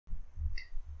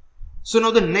So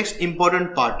now the next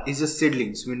important part is the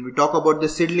seedlings. When we talk about the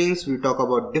seedlings, we talk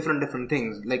about different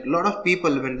things. Like a lot of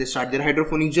people, when they start their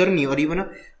hydroponic journey or even a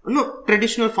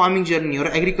traditional farming journey or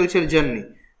agricultural journey,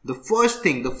 the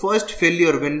first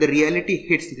failure when the reality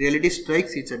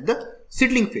strikes, it's at the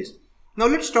seedling phase. Now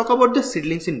let's talk about the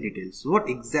seedlings in details. What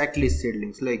exactly is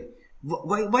seedlings? Like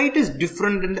why it is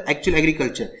different than the actual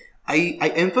agriculture?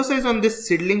 I emphasize on this,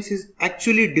 seedlings is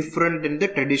actually different than the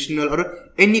traditional or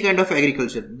any kind of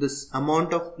agriculture. This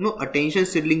amount of attention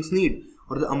seedlings need,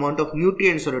 or the amount of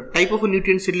nutrients or a type of a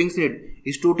nutrient seedlings need,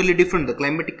 is totally different. The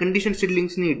climatic condition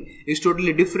seedlings need is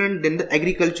totally different than the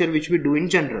agriculture which we do in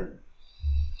general.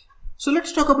 So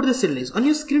let's talk about the seedlings. On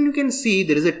your screen you can see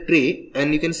there is a tray,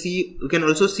 and you can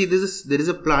also see there is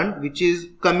a plant which is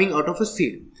coming out of a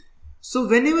seed. So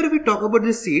whenever we talk about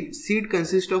the seed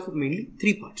consists of mainly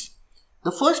three parts.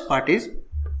 The first part is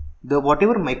the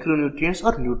whatever micronutrients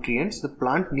or nutrients the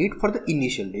plant need for the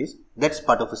initial days. That's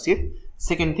part of a seed.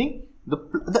 Second thing,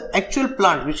 the actual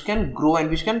plant which can grow and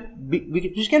which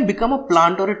can become a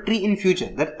plant or a tree in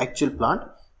future. That actual plant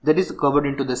that is covered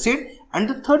into the seed. And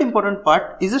the third important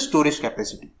part is the storage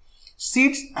capacity.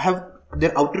 Seeds have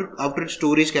their outer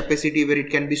storage capacity where it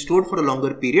can be stored for a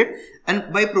longer period,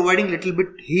 and by providing little bit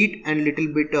heat and little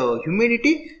bit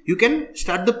humidity, you can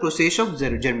start the process of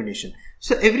germination.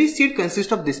 So every seed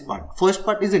consists of this part. First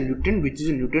part is a nutrient, which is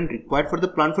a nutrient required for the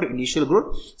plant for initial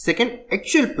growth. Second,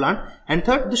 actual plant. And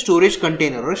third, the storage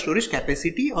container or storage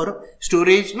capacity or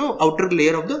storage outer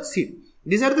layer of the seed.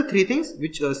 These are the three things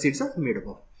which seeds are made up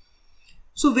of.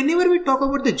 So whenever we talk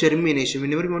about the germination,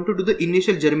 whenever we want to do the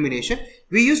initial germination,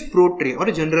 we use pro tray or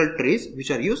general trays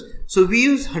which are used. So we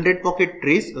use 100 pocket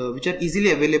trays which are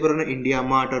easily available on a India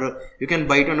Mart, or you can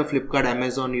buy it on a Flipkart,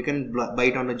 Amazon, you can buy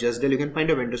it on a Just Dial, you can find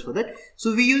a vendors for that.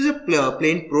 So we use a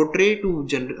plain pro tray to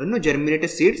germinate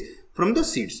seeds from the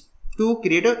seeds to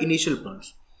create a initial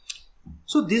plants.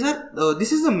 So this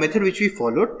is the method which we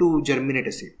followed to germinate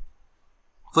a seed.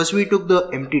 First we took the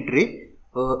empty tray.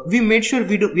 We made sure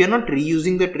we are not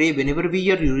reusing the tray. Whenever we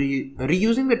are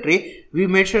reusing the tray, we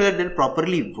made sure that they're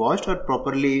properly washed or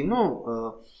properly,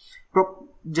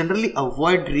 generally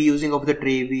avoid reusing of the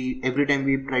tray. Every time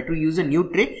we try to use a new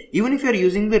tray, even if you are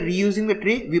reusing the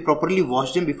tray, we properly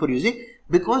wash them before using,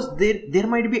 because there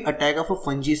might be attack of a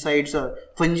fungicides or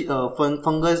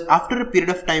fungus after a period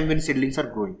of time when seedlings are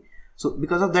growing. So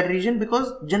because of that reason,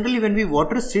 because generally when we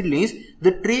water seedlings,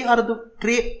 the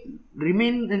tray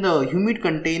remain in the humid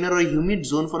container or humid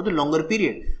zone for the longer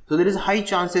period. So there is high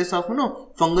chances of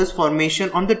fungus formation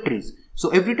on the trees. So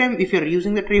every time if you are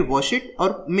using the tray, wash it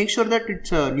or make sure that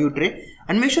it's a new tray,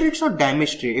 and make sure it's not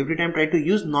damaged tray. Every time try to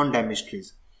use non-damaged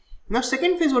trays. Now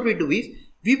second phase what we do is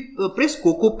we press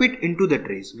coco peat into the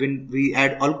trays. When we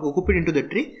add all coco peat into the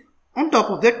tray, on top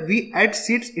of that, we add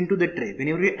seeds into the tray.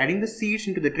 Whenever we are adding the seeds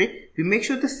into the tray, we make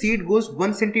sure the seed goes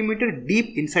 1 centimeter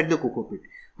deep inside the coco peat.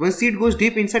 Once seed goes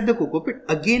deep inside the coco peat,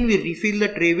 again we refill the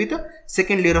tray with a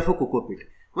second layer of a coco peat.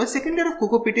 Once second layer of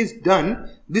coco peat is done,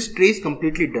 this tray is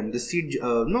completely done. The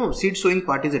seed sowing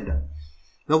part is done.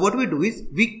 Now what we do is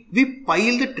we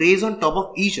pile the trays on top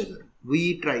of each other.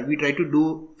 We try to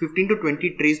do 15 to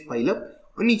 20 trays pile up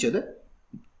on each other.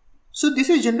 So this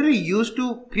is generally used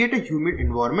to create a humid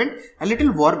environment, a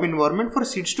little warm environment for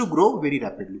seeds to grow very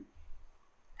rapidly.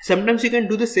 Sometimes you can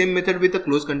do the same method with a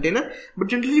closed container, but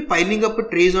generally piling up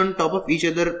trays on top of each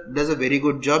other does a very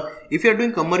good job. If you are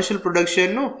doing commercial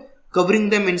production, covering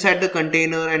them inside the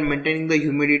container and maintaining the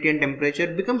humidity and temperature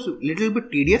becomes a little bit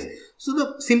tedious. So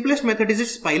the simplest method is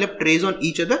just pile up trays on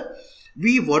each other.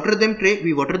 We water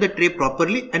the tray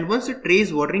properly, and once the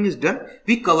tray's watering is done,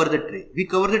 we cover the tray. We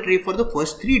cover the tray for the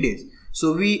first 3 days.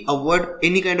 So we avoid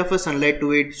any kind of a sunlight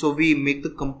to it. So we make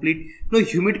the complete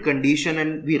humid condition,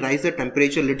 and we rise the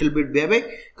temperature a little bit by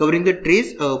covering the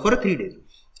trays for 3 days.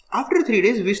 After 3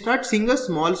 days, we start seeing a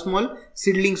small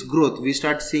seedlings growth. We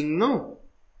start seeing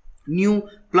new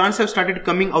plants have started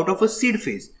coming out of a seed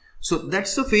phase. So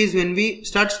that's the phase when we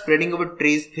start spreading our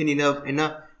trays thin enough,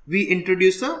 we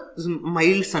introduce a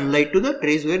mild sunlight to the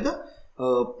trays where the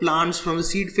plants from the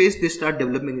seed phase, they start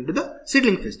developing into the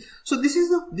seedling phase. So this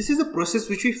is the process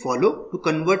which we follow to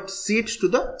convert seeds to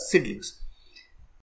the seedlings.